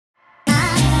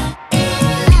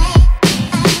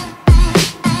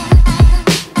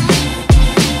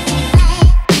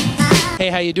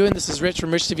how you doing? This is Rich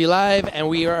from Rich TV Live, and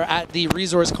we are at the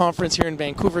Resource Conference here in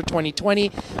Vancouver 2020.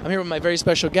 I'm here with my very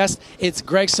special guest. It's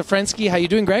Greg Safrensky. How you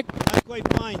doing, Greg? I'm quite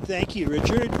fine, thank you,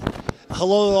 Richard.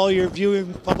 Hello, all your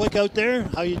viewing public out there.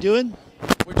 How you doing?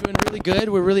 We're doing really good.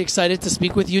 We're really excited to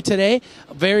speak with you today.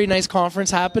 A very nice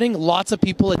conference happening. Lots of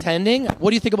people attending. What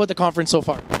do you think about the conference so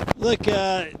far? Look,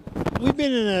 we've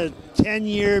been in a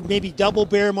 10-year, maybe double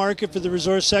bear market for the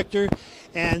resource sector.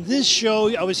 And this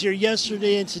show, I was here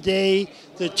yesterday and today.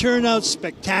 The turnout's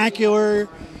spectacular.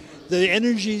 The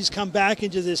energy's come back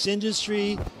into this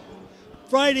industry.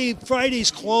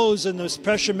 Friday's close in the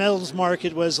precious metals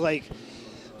market was like,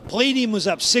 palladium was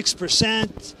up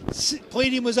 6%.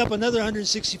 Palladium was up another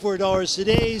 $164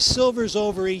 today. Silver's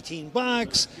over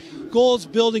 $18. Gold's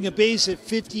building a base at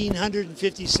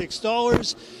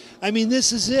 $1,556. I mean,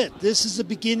 this is it. This is the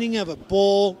beginning of a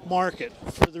bull market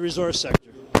for the resource sector.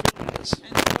 It's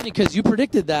funny because you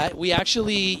predicted that.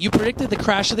 You predicted the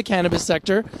crash of the cannabis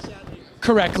sector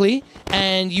correctly,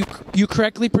 and you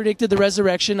correctly predicted the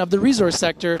resurrection of the resource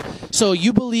sector. So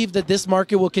you believe that this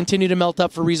market will continue to melt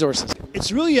up for resources?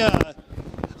 It's really a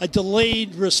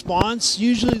delayed response.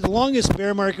 Usually the longest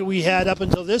bear market we had up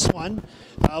until this one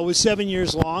was 7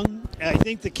 years long. I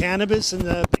think the cannabis and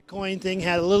the Bitcoin thing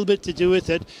had a little bit to do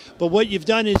with it. But what you've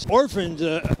done is orphaned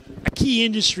a key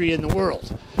industry in the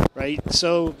world, right?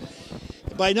 So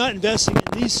by not investing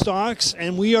in these stocks,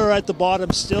 and we are at the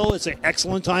bottom still, it's an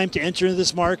excellent time to enter into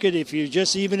this market. If you're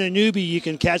just even a newbie, you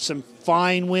can catch some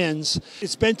fine wins.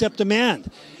 It's pent up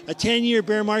demand. A 10-year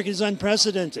bear market is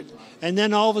unprecedented. And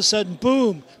then all of a sudden,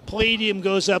 boom, palladium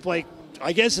goes up like,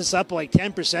 I guess it's up like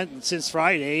 10% since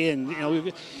Friday.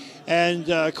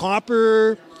 And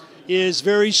copper is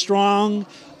very strong.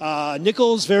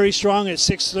 Nickel's very strong at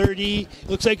 630.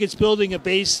 Looks like it's building a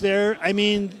base there. I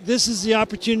mean, this is the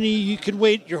opportunity you could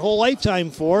wait your whole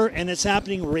lifetime for, and it's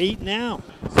happening right now.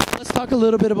 Let's talk a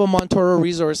little bit about Montoro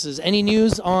Resources. Any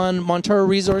news on Montoro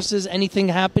Resources? Anything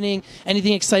happening?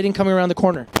 Anything exciting coming around the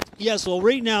corner? Yes, well,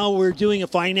 right now we're doing a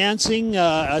financing,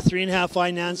 a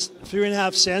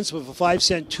 3.5 cents with a 5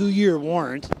 cent 2-year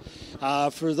warrant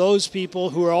for those people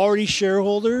who are already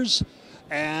shareholders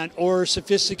or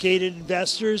sophisticated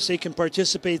investors. They can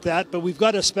participate that, but we've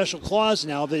got a special clause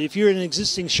now that if you're an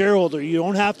existing shareholder, you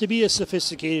don't have to be a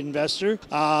sophisticated investor.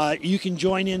 You can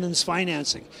join in this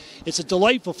financing. It's a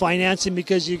delightful financing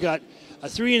because you got a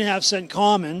 3.5 cent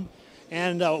common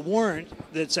and a warrant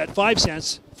that's at 5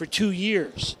 cents for 2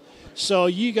 years. So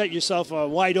you got yourself a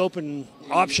wide open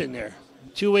option there.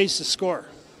 2 ways to score.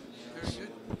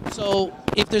 So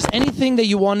if there's anything that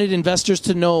you wanted investors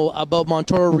to know about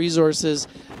Montoro Resources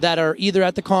that are either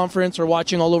at the conference or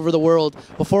watching all over the world,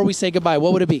 before we say goodbye,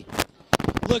 what would it be?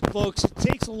 Look, folks, it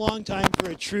takes a long time for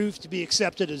a truth to be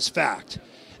accepted as fact.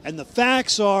 And the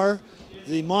facts are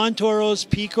the Montoro's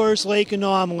Peacourse Lake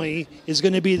anomaly is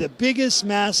going to be the biggest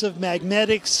massive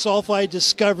magnetic sulfide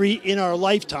discovery in our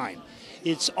lifetime.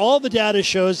 It's all the data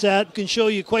shows that. I can show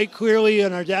you quite clearly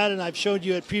on our data, and I've showed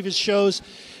you at previous shows,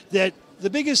 that the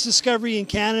biggest discovery in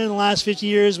Canada in the last 50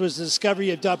 years was the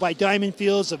discovery by Diamond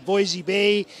Fields of Voisey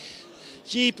Bay.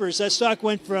 Jeepers, that stock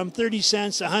went from 30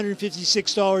 cents to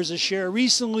 $156 a share.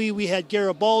 Recently, we had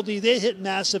Garibaldi. They hit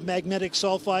massive magnetic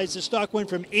sulfides. The stock went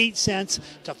from 8 cents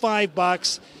to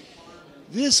 $5.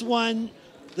 This one,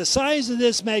 the size of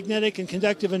this magnetic and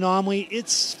conductive anomaly,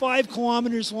 it's 5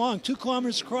 kilometers long, 2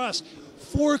 kilometers across,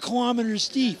 4 kilometers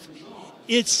deep.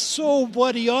 It's so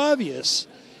bloody obvious.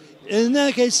 And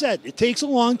like I said, it takes a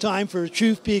long time for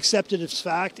truth to be accepted as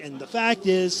fact, and the fact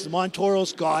is the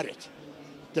Montoro's got it.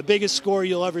 The biggest score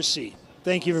you'll ever see.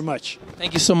 Thank you very much.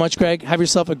 Thank you so much, Greg. Have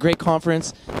yourself a great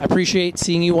conference. I appreciate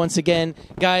seeing you once again.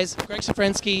 Guys, Greg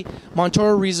Safrensky,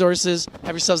 Montoro Resources.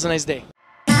 Have yourselves a nice day.